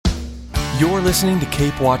You're listening to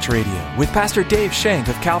Cape Watch Radio with Pastor Dave Shank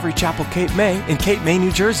of Calvary Chapel, Cape May in Cape May,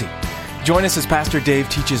 New Jersey. Join us as Pastor Dave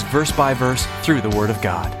teaches verse by verse through the Word of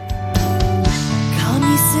God. Come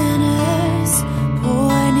ye sinners,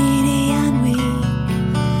 poor, needy, and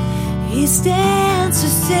weak. He stands to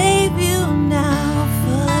save you now,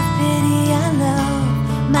 full of pity and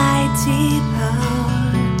love, mighty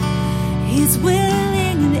power. He's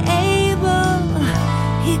willing and able,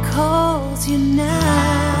 He calls you now.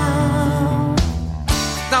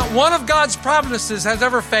 Not one of God's promises has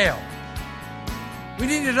ever failed. We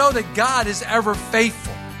need to know that God is ever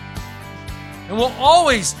faithful and will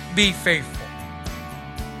always be faithful.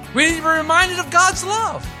 We need to be reminded of God's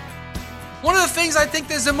love. One of the things I think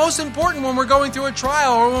is the most important when we're going through a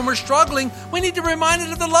trial or when we're struggling, we need to be reminded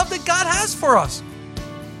of the love that God has for us.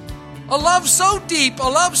 A love so deep, a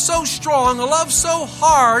love so strong, a love so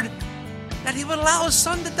hard that He would allow His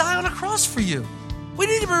Son to die on a cross for you. We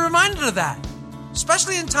need to be reminded of that,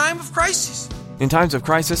 especially in time of crisis. In times of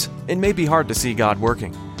crisis, it may be hard to see God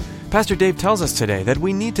working. Pastor Dave tells us today that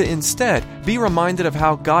we need to instead be reminded of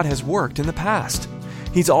how God has worked in the past.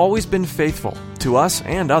 He's always been faithful to us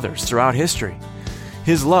and others throughout history.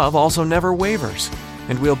 His love also never wavers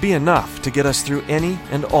and will be enough to get us through any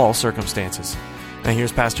and all circumstances. Now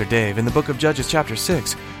here's Pastor Dave in the book of Judges chapter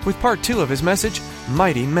 6 with part 2 of his message,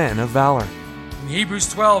 Mighty Men of Valor. In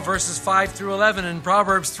Hebrews 12, verses 5 through 11, and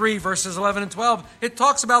Proverbs 3, verses 11 and 12, it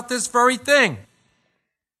talks about this very thing.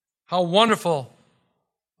 How wonderful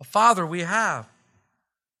a Father we have.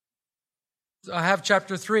 I have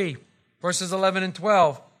chapter 3, verses 11 and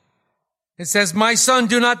 12. It says, My son,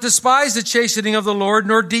 do not despise the chastening of the Lord,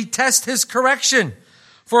 nor detest His correction.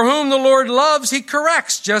 For whom the Lord loves, He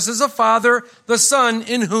corrects, just as a father the son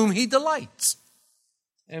in whom He delights.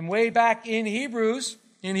 And way back in Hebrews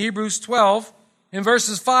 12, in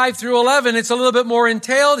verses 5 through 11, it's a little bit more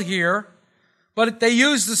entailed here, but they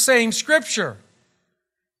use the same scripture.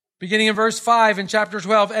 Beginning in verse 5 in chapter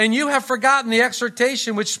 12, And you have forgotten the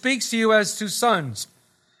exhortation which speaks to you as to sons.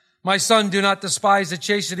 My son, do not despise the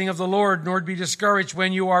chastening of the Lord, nor be discouraged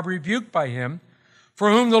when you are rebuked by Him.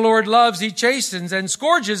 For whom the Lord loves, He chastens and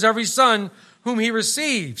scourges every son whom He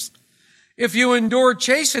receives. If you endure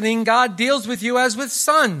chastening, God deals with you as with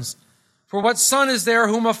sons. For what son is there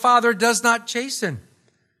whom a father does not chasten?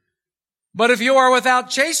 But if you are without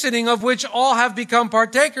chastening, of which all have become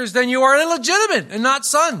partakers, then you are illegitimate and not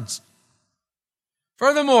sons.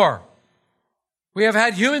 Furthermore, we have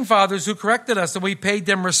had human fathers who corrected us, and we paid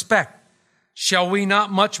them respect. Shall we not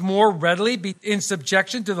much more readily be in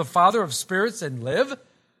subjection to the Father of spirits and live?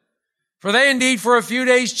 For they indeed for a few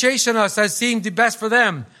days chasten us as seemed best for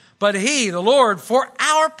them, but He, the Lord, for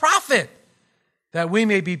our profit, that we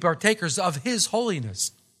may be partakers of His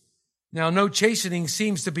holiness. Now, no chastening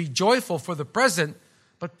seems to be joyful for the present,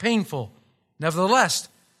 but painful. Nevertheless,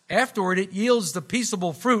 afterward it yields the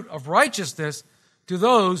peaceable fruit of righteousness to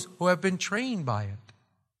those who have been trained by it.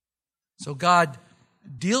 So God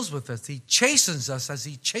deals with us. He chastens us as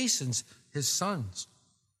He chastens His sons.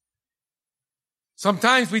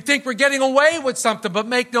 Sometimes we think we're getting away with something, but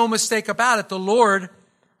make no mistake about it. The Lord,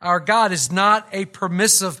 our God, is not a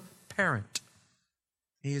permissive parent.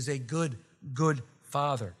 He is a good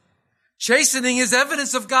Father. Chastening is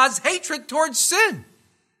evidence of God's hatred towards sin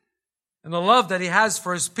and the love that He has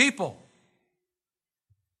for His people.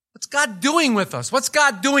 What's God doing with us? What's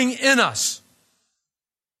God doing in us?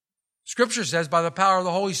 Scripture says by the power of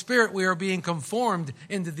the Holy Spirit, we are being conformed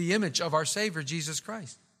into the image of our Savior, Jesus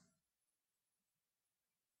Christ.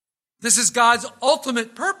 This is God's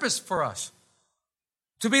ultimate purpose for us,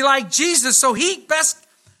 to be like Jesus so He best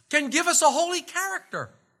can give us a holy character.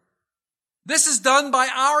 This is done by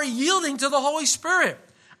our yielding to the Holy Spirit.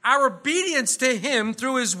 Our obedience to Him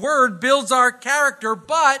through His Word builds our character,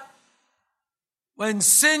 but when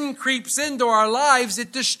sin creeps into our lives,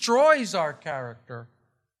 it destroys our character.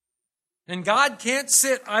 And God can't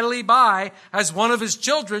sit idly by as one of His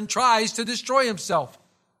children tries to destroy himself.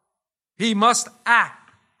 He must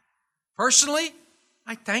act. Personally,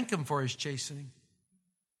 I thank Him for His chastening.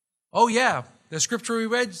 Oh yeah, the scripture we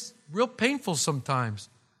read is real painful sometimes.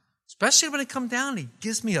 Especially when it comes down, He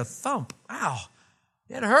gives me a thump. Ow,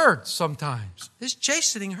 it hurts sometimes. His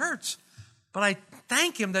chastening hurts. But I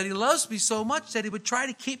thank Him that He loves me so much that He would try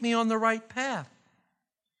to keep me on the right path.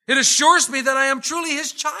 It assures me that I am truly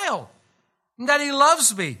His child and that He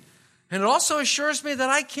loves me. And it also assures me that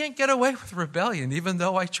I can't get away with rebellion, even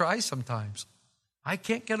though I try sometimes. I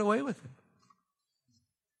can't get away with it.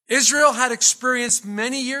 Israel had experienced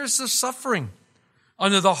many years of suffering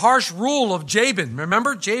under the harsh rule of Jabin.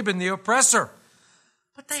 Remember, Jabin, the oppressor.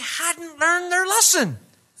 But they hadn't learned their lesson.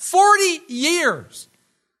 40 years.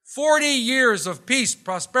 40 years of peace,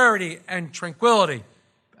 prosperity, and tranquility,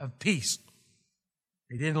 of peace.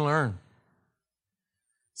 They didn't learn.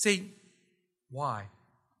 See, why?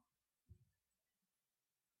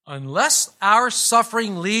 Unless our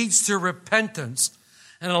suffering leads to repentance,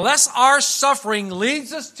 and unless our suffering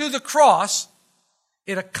leads us to the cross,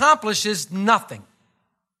 it accomplishes nothing.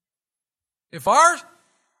 If our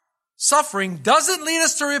suffering doesn't lead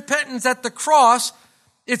us to repentance at the cross,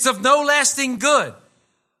 it's of no lasting good.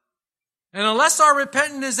 And unless our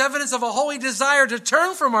repentance is evidence of a holy desire to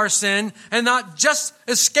turn from our sin and not just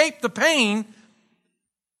escape the pain,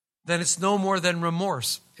 then it's no more than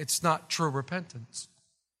remorse. It's not true repentance.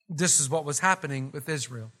 This is what was happening with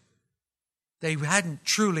Israel. They hadn't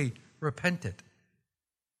truly repented.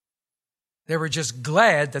 They were just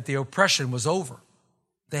glad that the oppression was over.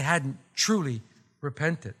 They hadn't truly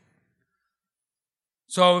repented.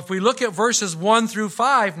 So if we look at verses 1 through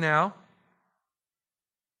 5 now,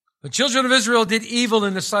 the children of Israel did evil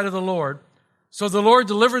in the sight of the Lord. So the Lord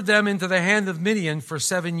delivered them into the hand of Midian for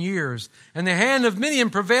 7 years. And the hand of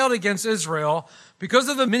Midian prevailed against Israel. Because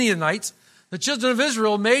of the Midianites, the children of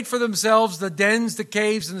Israel made for themselves the dens, the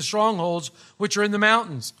caves, and the strongholds which are in the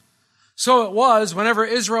mountains. So it was, whenever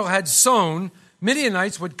Israel had sown,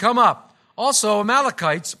 Midianites would come up. Also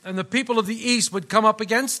Amalekites and the people of the east would come up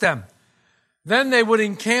against them. Then they would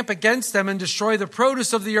encamp against them and destroy the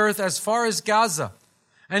produce of the earth as far as Gaza,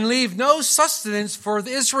 and leave no sustenance for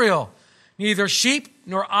Israel, neither sheep,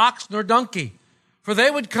 nor ox, nor donkey. For they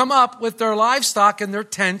would come up with their livestock and their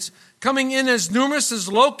tents, coming in as numerous as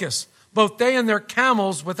locusts, both they and their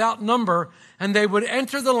camels without number, and they would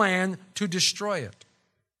enter the land to destroy it.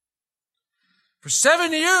 For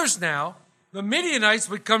 7 years now, the Midianites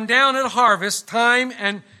would come down at harvest time,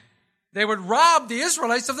 and they would rob the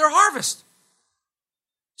Israelites of their harvest.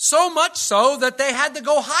 So much so that they had to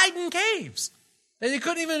go hide in caves. They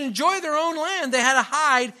couldn't even enjoy their own land. They had to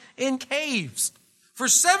hide in caves. For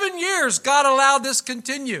 7 years, God allowed this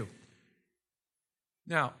continue.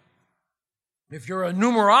 Now, if you're a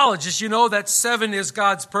numerologist, you know that 7 is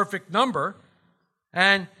God's perfect number.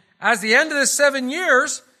 And as the end of the 7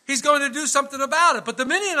 years, He's going to do something about it. But the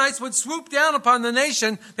Midianites would swoop down upon the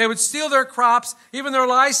nation. They would steal their crops, even their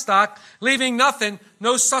livestock, leaving nothing,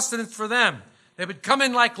 no sustenance for them. They would come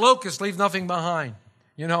in like locusts, leave nothing behind.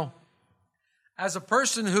 You know, as a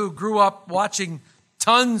person who grew up watching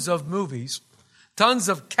tons of movies, tons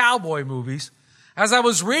of cowboy movies, as I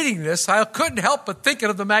was reading this, I couldn't help but thinking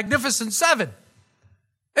of the Magnificent Seven.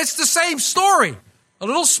 It's the same story. A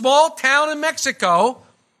little small town in Mexico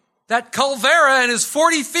that Calvera and his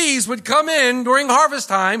 40 thieves would come in during harvest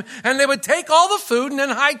time, and they would take all the food and then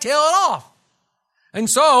hightail it off. And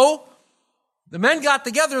so the men got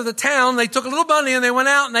together in the town, they took a little money and they went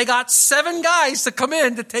out and they got 7 guys to come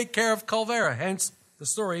in to take care of Calvera. Hence the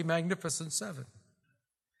story, Magnificent Seven.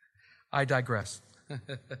 I digress.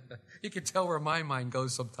 You can tell where my mind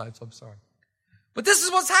goes sometimes, I'm sorry. But this is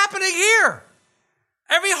what's happening here.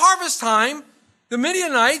 Every harvest time, the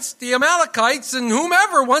Midianites, the Amalekites, and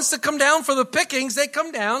whomever wants to come down for the pickings, they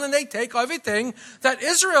come down and they take everything that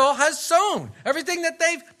Israel has sown, everything that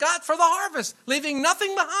they've got for the harvest, leaving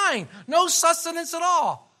nothing behind, no sustenance at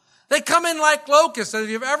all. They come in like locusts. And if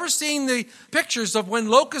you've ever seen the pictures of when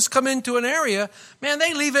locusts come into an area, man,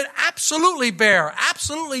 they leave it absolutely bare,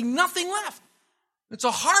 absolutely nothing left. It's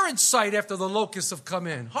a horrid sight after the locusts have come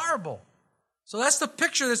in. Horrible. So that's the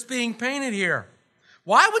picture that's being painted here.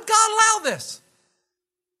 Why would God allow this?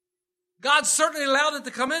 God certainly allowed it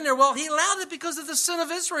to come in there. Well, He allowed it because of the sin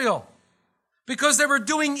of Israel. Because they were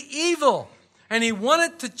doing evil. And He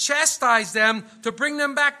wanted to chastise them to bring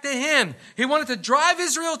them back to Him. He wanted to drive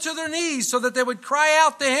Israel to their knees so that they would cry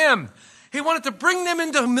out to Him. He wanted to bring them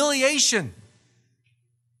into humiliation.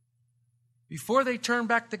 Before they turned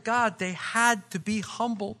back to God, they had to be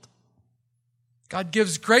humbled. God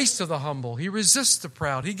gives grace to the humble. He resists the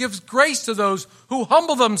proud. He gives grace to those who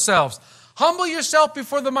humble themselves. Humble yourself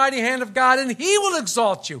before the mighty hand of God, and He will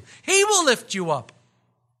exalt you. He will lift you up.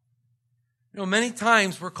 You know, many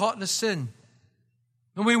times we're caught in a sin,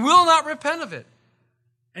 and we will not repent of it.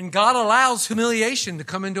 And God allows humiliation to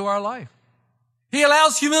come into our life. He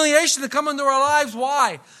allows humiliation to come into our lives.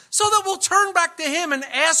 Why? So that we'll turn back to Him and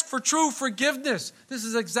ask for true forgiveness. This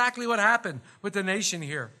is exactly what happened with the nation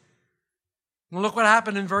here. And look what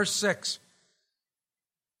happened in verse 6.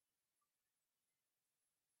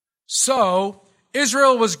 So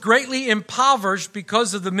Israel was greatly impoverished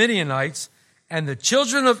because of the Midianites, and the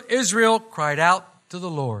children of Israel cried out to the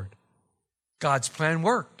Lord. God's plan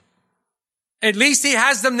worked. At least He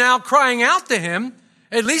has them now crying out to Him.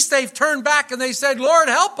 At least they've turned back and they said, Lord,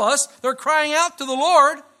 help us. They're crying out to the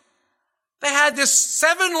Lord. They had this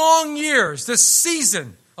 7 long years, this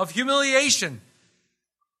season of humiliation,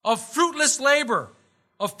 of fruitless labor,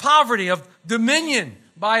 of poverty, of dominion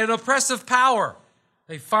by an oppressive power.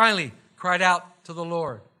 They finally cried out to the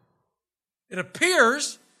Lord. It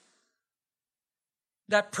appears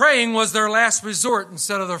that praying was their last resort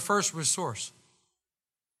instead of their first resource.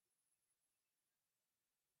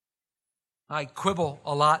 I quibble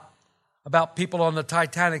a lot about people on the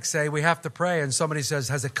Titanic say we have to pray, and somebody says,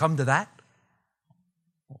 has it come to that?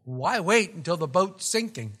 Why wait until the boat's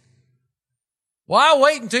sinking? Why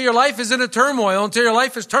wait until your life is in a turmoil, until your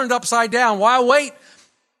life is turned upside down? Why wait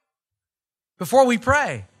before we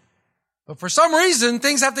pray? But for some reason,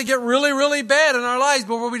 things have to get really, really bad in our lives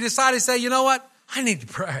before we decide to say, you know what? I need to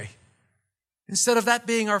pray. Instead of that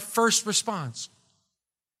being our first response.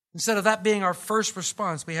 Instead of that being our first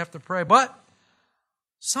response, we have to pray. But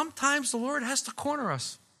sometimes the Lord has to corner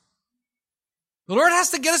us. The Lord has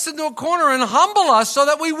to get us into a corner and humble us so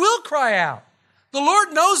that we will cry out. The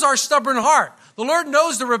Lord knows our stubborn heart. The Lord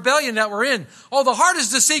knows the rebellion that we're in. Oh, the heart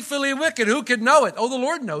is deceitfully wicked. Who can know it? Oh, the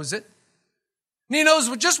Lord knows it. And He knows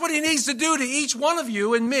just what He needs to do to each one of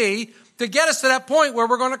you and me to get us to that point where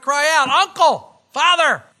we're going to cry out, Uncle,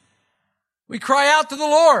 Father. We cry out to the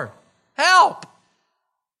Lord. Help.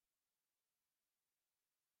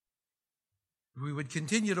 We would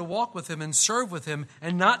continue to walk with Him and serve with Him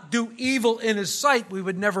and not do evil in His sight. We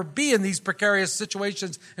would never be in these precarious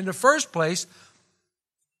situations in the first place.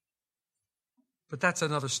 But that's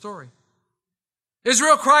another story.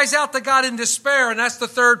 Israel cries out to God in despair, and that's the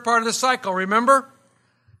third part of the cycle, remember?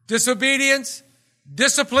 Disobedience,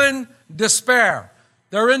 discipline, despair.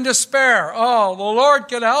 They're in despair. Oh, the Lord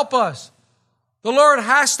can help us. The Lord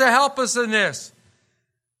has to help us in this.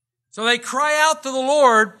 So they cry out to the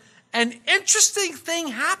Lord. An interesting thing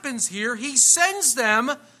happens here. He sends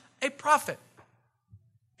them a prophet.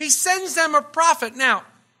 He sends them a prophet. Now,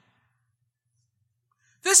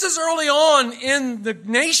 this is early on in the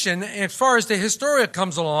nation as far as the historia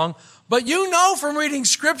comes along, but you know from reading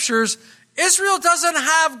scriptures, Israel doesn't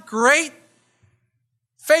have great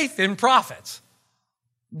faith in prophets.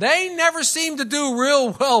 They never seem to do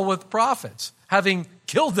real well with prophets, having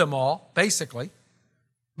killed them all, basically.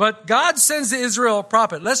 But God sends to Israel a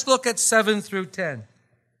prophet. Let's look at 7 through 10.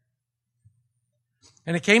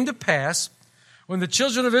 And it came to pass, when the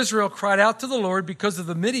children of Israel cried out to the Lord because of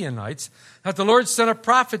the Midianites, that the Lord sent a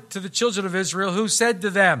prophet to the children of Israel who said to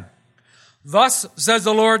them, Thus says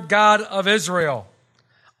the Lord God of Israel,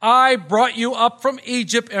 I brought you up from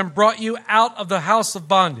Egypt and brought you out of the house of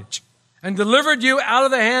bondage, and delivered you out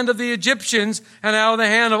of the hand of the Egyptians and out of the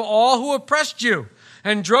hand of all who oppressed you,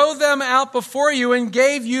 and drove them out before you and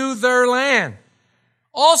gave you their land.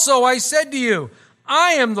 Also I said to you,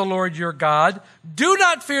 I am the Lord your God. Do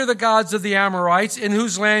not fear the gods of the Amorites in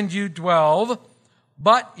whose land you dwell,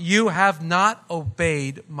 but you have not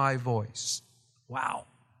obeyed my voice. Wow.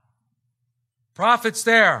 Prophets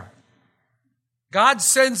there. God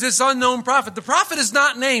sends this unknown prophet. The prophet is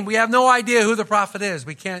not named. We have no idea who the prophet is.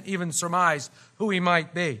 We can't even surmise who he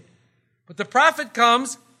might be. But the prophet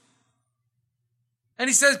comes and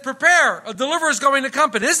he says, prepare, a deliverer is going to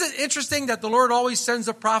come. And isn't it interesting that the Lord always sends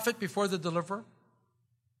a prophet before the deliverer?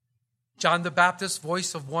 John the Baptist's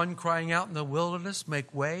voice of one crying out in the wilderness,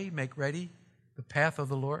 make way, make ready the path of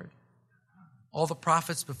the Lord. All the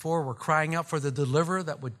prophets before were crying out for the deliverer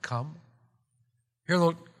that would come. Here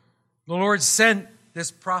the Lord sent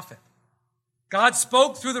this prophet. God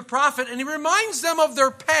spoke through the prophet and he reminds them of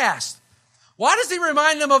their past. Why does he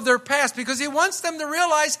remind them of their past? Because he wants them to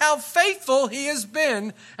realize how faithful he has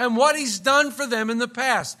been and what he's done for them in the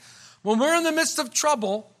past. When we're in the midst of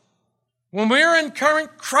trouble, when we're in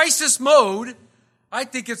current crisis mode, I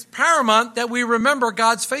think it's paramount that we remember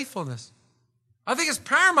God's faithfulness. I think it's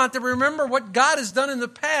paramount that we remember what God has done in the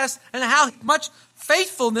past and how much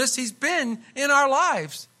faithfulness he's been in our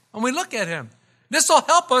lives. And we look at him. This will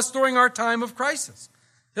help us during our time of crisis.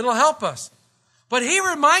 It'll help us. But he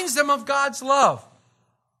reminds them of God's love.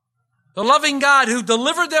 The loving God who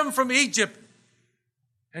delivered them from Egypt.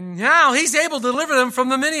 And now he's able to deliver them from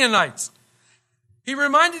the Midianites. He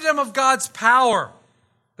reminded them of God's power.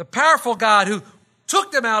 The powerful God who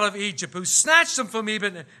took them out of Egypt, who snatched them from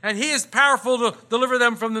Egypt, and he is powerful to deliver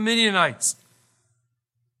them from the Midianites.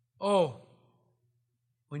 Oh,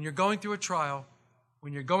 when you're going through a trial,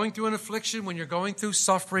 when you're going through an affliction, when you're going through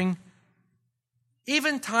suffering,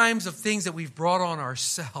 even times of things that we've brought on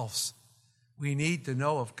ourselves, we need to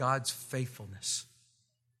know of God's faithfulness.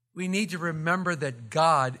 We need to remember that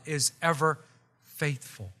God is ever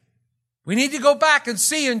faithful. We need to go back and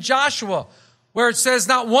see in Joshua where it says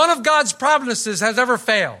not one of God's promises has ever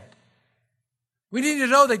failed. We need to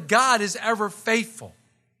know that God is ever faithful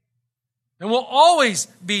and will always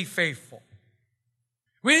be faithful.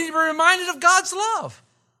 We need to be reminded of God's love.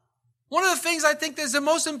 One of the things I think is the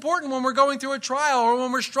most important when we're going through a trial or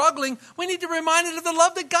when we're struggling, we need to be reminded of the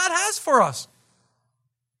love that God has for us.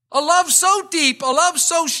 A love so deep, a love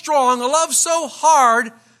so strong, a love so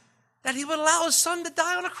hard that he would allow his son to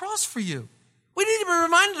die on a cross for you. We need to be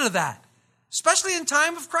reminded of that, especially in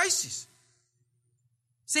time of crisis.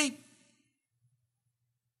 See,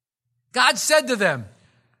 God said to them,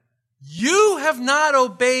 "You have not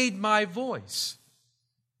obeyed my voice.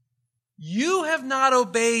 You have not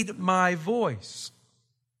obeyed my voice."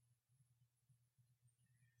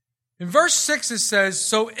 In verse 6 it says,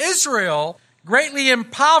 "So Israel greatly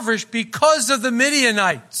impoverished because of the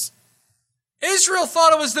Midianites." Israel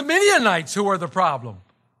thought it was the Midianites who were the problem.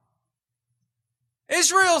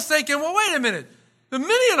 Israel's thinking, well, wait a minute. The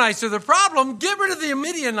Midianites are the problem. Get rid of the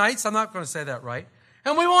Midianites. I'm not going to say that right.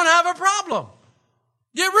 And we won't have a problem.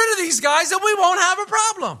 Get rid of these guys and we won't have a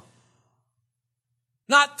problem.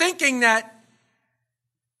 Not thinking that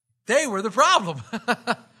they were the problem.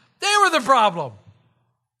 They were the problem.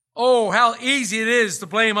 Oh, how easy it is to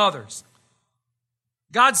blame others.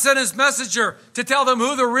 God sent his messenger to tell them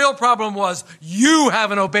who the real problem was. You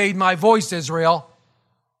haven't obeyed my voice, Israel.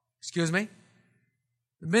 Excuse me?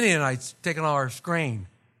 The Midianites taking all our grain.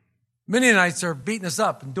 Midianites are beating us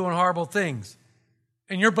up and doing horrible things.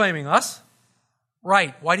 And you're blaming us?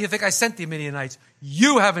 Right. Why do you think I sent the Midianites?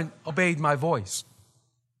 You haven't obeyed my voice.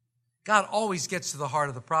 God always gets to the heart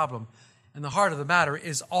of the problem. And the heart of the matter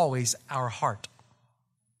is always our heart.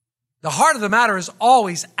 The heart of the matter is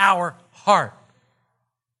always our heart.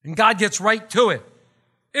 And God gets right to it.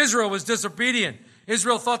 Israel was disobedient.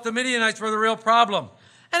 Israel thought the Midianites were the real problem.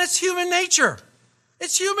 And it's human nature.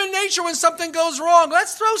 It's human nature when something goes wrong.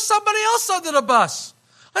 Let's throw somebody else under the bus.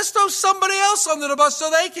 Let's throw somebody else under the bus so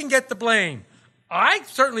they can get the blame. I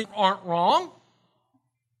certainly aren't wrong.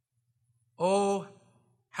 Oh,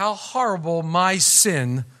 how horrible my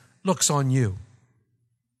sin looks on you.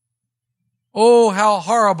 Oh, how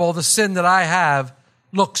horrible the sin that I have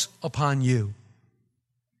looks upon you.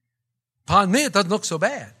 Upon me, it doesn't look so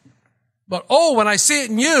bad. But oh, when I see it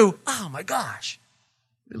in you, oh my gosh.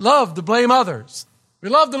 We love to blame others. We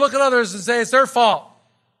love to look at others and say it's their fault,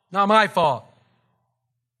 not my fault.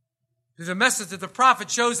 The message of the prophet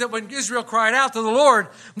shows that when Israel cried out to the Lord,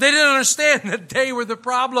 they didn't understand that they were the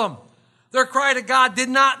problem. Their cry to God did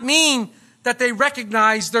not mean that they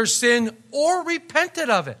recognized their sin or repented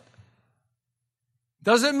of it.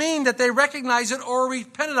 Doesn't mean that they recognized it or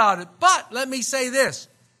repented of it. But let me say this.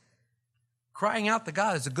 Crying out to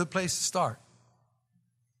God is a good place to start.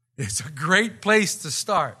 It's a great place to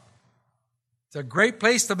start. It's a great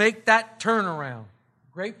place to make that turnaround.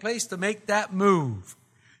 Great place to make that move.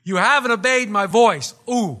 You haven't obeyed my voice.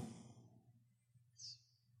 Ooh.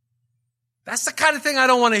 That's the kind of thing I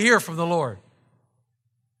don't want to hear from the Lord.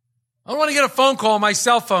 I don't want to get a phone call on my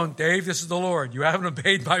cell phone. Dave, this is the Lord. You haven't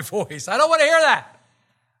obeyed my voice. I don't want to hear that.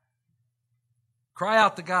 Cry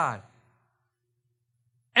out to God.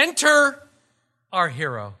 Enter our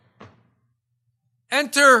hero.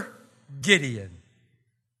 Enter Gideon.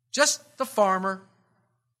 Just the farmer.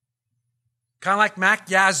 Kind of like Mac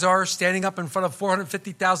Yazar standing up in front of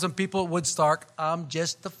 450,000 people at Woodstock. I'm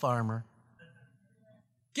just the farmer.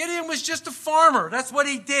 Gideon was just a farmer. That's what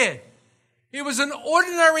he did. He was an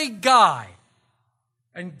ordinary guy.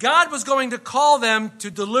 And God was going to call them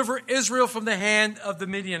to deliver Israel from the hand of the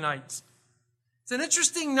Midianites. It's an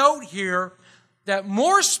interesting note here that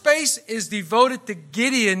more space is devoted to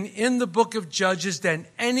Gideon in the book of Judges than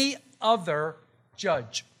any other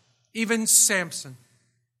judge. Even Samson.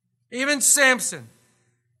 Even Samson.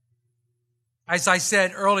 As I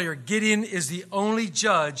said earlier, Gideon is the only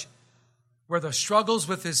judge where the struggles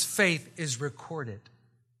with his faith is recorded.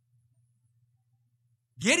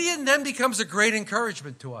 Gideon then becomes a great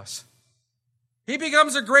encouragement to us. He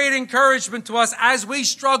becomes a great encouragement to us as we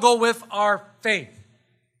struggle with our faith.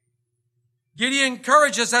 Gideon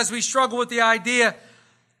encourages us as we struggle with the idea,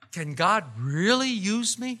 can God really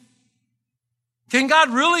use me? Can God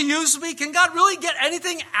really use me? Can God really get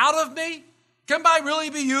anything out of me? Can I really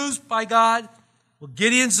be used by God? Well,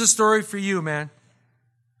 Gideon's the story for you, man.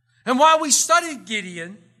 And while we studied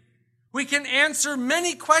Gideon, we can answer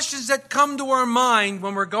many questions that come to our mind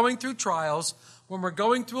when we're going through trials, when we're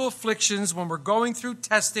going through afflictions, when we're going through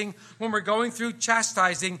testing, when we're going through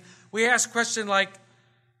chastising. We ask questions like,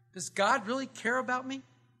 does God really care about me?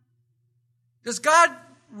 Does God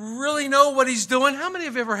really know what he's doing? How many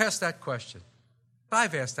of you have ever asked that question?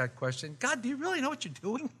 I've asked that question. God, do you really know what you're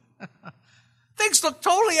doing? Things look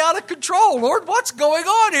totally out of control. Lord, what's going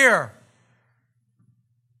on here?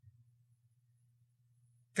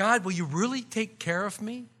 God, will you really take care of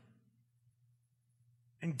me?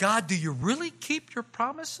 And God, do you really keep your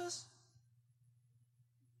promises?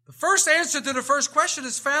 The first answer to the first question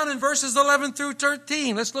is found in verses 11 through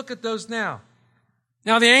 13. Let's look at those now.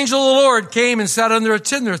 Now the angel of the Lord came and sat under a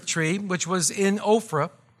tidnith tree, which was in Ophrah,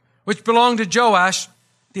 which belonged to Joash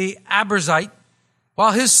the Abiezrite,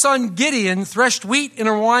 while his son Gideon threshed wheat in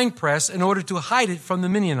a winepress in order to hide it from the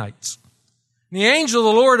Midianites. The angel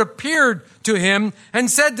of the Lord appeared to him and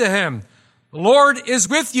said to him, "The Lord is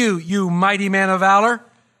with you, you mighty man of valor."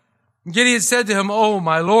 Gideon said to him, "Oh,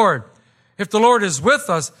 my Lord, if the Lord is with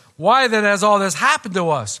us, why then has all this happened to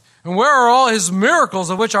us? And where are all his miracles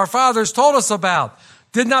of which our fathers told us about?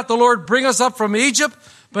 Did not the Lord bring us up from Egypt?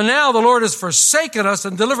 But now the Lord has forsaken us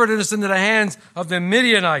and delivered us into the hands of the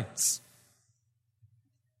Midianites."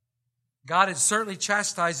 God had certainly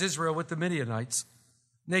chastised Israel with the Midianites.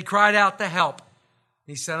 And they cried out to help.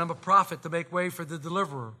 He sent them a prophet to make way for the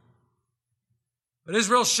deliverer. But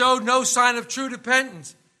Israel showed no sign of true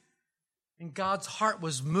repentance. And God's heart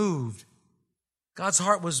was moved. God's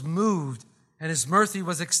heart was moved, and his mercy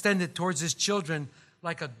was extended towards his children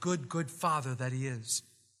like a good, good father that he is.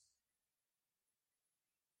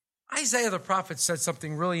 Isaiah the prophet said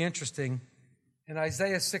something really interesting in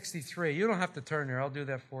Isaiah 63. You don't have to turn there. I'll do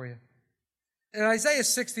that for you. In Isaiah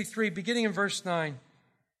 63, beginning in verse 9,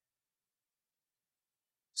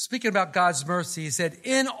 speaking about God's mercy, he said,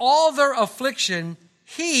 "In all their affliction,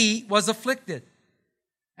 he was afflicted,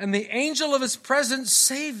 and the angel of his presence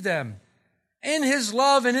saved them. In his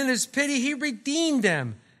love and in his pity, he redeemed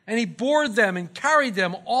them, and he bore them and carried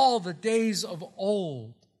them all the days of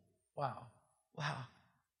old." Wow. Wow.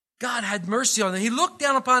 God had mercy on them. He looked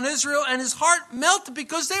down upon Israel, and his heart melted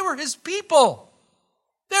because they were his people.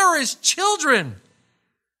 They were his children.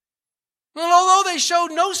 And although they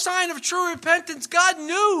showed no sign of true repentance, God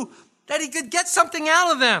knew that he could get something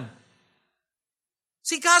out of them.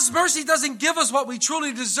 See, God's mercy doesn't give us what we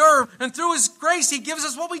truly deserve, and through his grace, he gives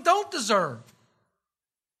us what we don't deserve.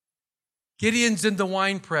 Gideon's in the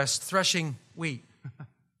winepress threshing wheat.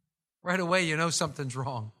 Right away, you know something's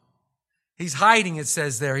wrong. He's hiding, it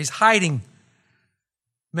says there. He's hiding.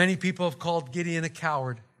 Many people have called Gideon a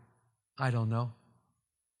coward. I don't know.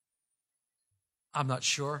 I'm not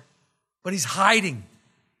sure. But he's hiding.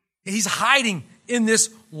 He's hiding in this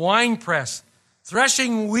winepress,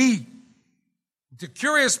 threshing wheat. It's a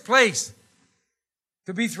curious place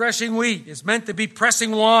to be threshing wheat. It's meant to be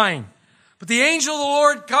pressing wine. But the angel of the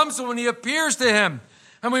Lord comes to him and he appears to him.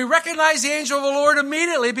 And we recognize the angel of the Lord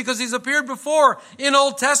immediately because he's appeared before in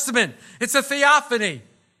Old Testament. It's a theophany.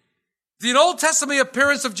 The Old Testament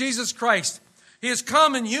appearance of Jesus Christ. He has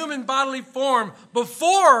come in human bodily form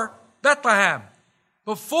before Bethlehem,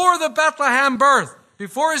 before the Bethlehem birth,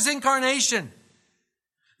 before his incarnation.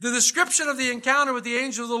 The description of the encounter with the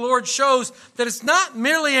angel of the Lord shows that it's not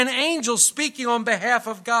merely an angel speaking on behalf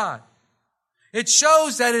of God. It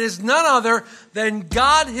shows that it is none other than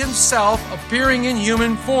God himself appearing in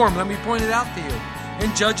human form. Let me point it out to you.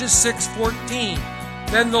 In Judges 6:14,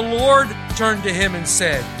 then the Lord turned to him and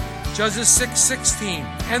said, Judges 6:16,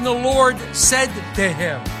 and the Lord said to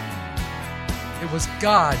him. It was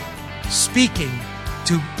God speaking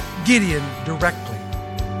to Gideon directly.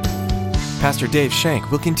 Pastor Dave Shank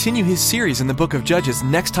will continue his series in the book of Judges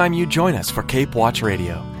next time you join us for Cape Watch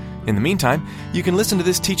Radio. In the meantime, you can listen to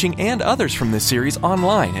this teaching and others from this series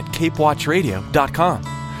online at capewatchradio.com.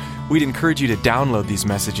 We'd encourage you to download these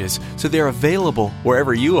messages so they're available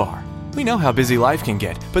wherever you are. We know how busy life can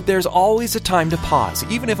get, but there's always a time to pause,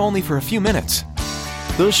 even if only for a few minutes.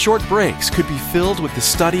 Those short breaks could be filled with the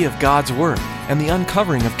study of God's Word and the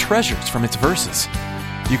uncovering of treasures from its verses.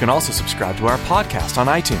 You can also subscribe to our podcast on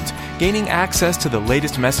iTunes, gaining access to the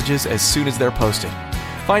latest messages as soon as they're posted.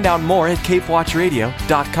 Find out more at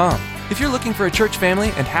capewatchradio.com. If you're looking for a church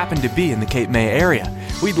family and happen to be in the Cape May area,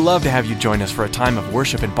 we'd love to have you join us for a time of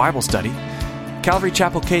worship and Bible study. Calvary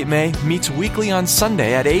Chapel Cape May meets weekly on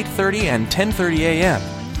Sunday at 8:30 and 10:30 a.m.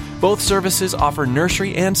 Both services offer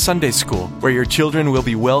nursery and Sunday school, where your children will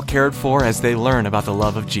be well cared for as they learn about the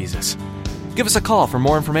love of Jesus. Give us a call for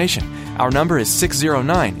more information. Our number is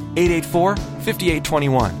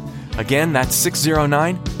 609-884-5821. Again, that's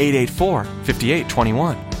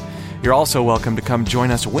 609-884-5821. You're also welcome to come join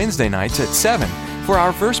us Wednesday nights at 7 for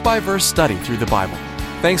our verse-by-verse study through the Bible.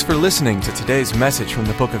 Thanks for listening to today's message from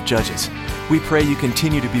the book of Judges. We pray you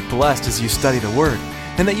continue to be blessed as you study the Word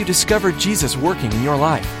and that you discover Jesus working in your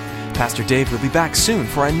life. Pastor Dave will be back soon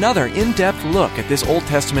for another in-depth look at this Old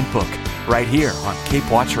Testament book right here on Cape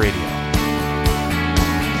Watch Radio.